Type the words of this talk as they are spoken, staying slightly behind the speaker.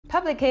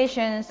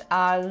Publications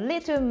are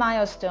little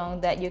milestones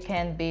that you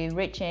can be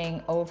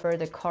reaching over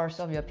the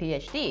course of your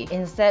PhD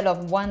instead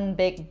of one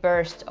big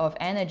burst of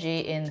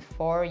energy in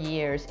 4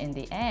 years in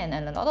the end,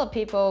 and a lot of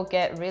people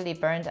get really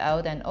burnt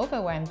out and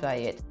overwhelmed by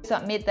it.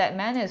 Submit that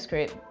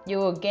manuscript, you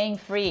will gain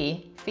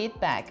free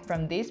feedback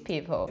from these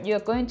people.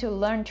 You're going to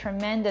learn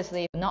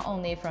tremendously, not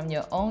only from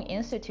your own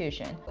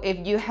institution.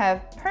 If you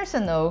have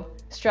personal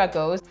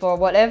struggles for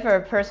whatever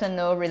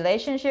personal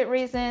relationship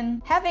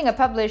reason, having a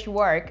published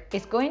work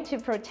is going to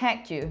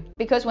protect you,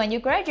 because when you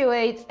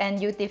graduate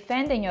and you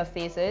defending your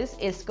thesis,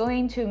 it's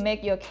going to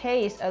make your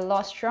case a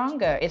lot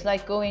stronger. It's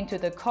like going to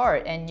the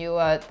court and you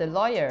are the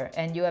lawyer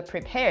and you are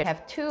prepared.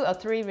 Have 2 or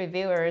 3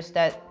 reviewers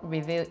that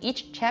review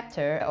each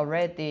chapter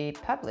already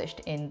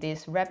published in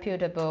this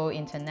reputable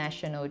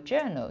international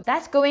journal.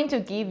 That's going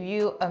to give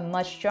you a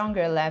much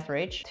stronger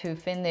leverage to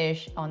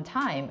finish on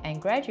time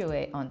and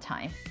graduate on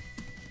time.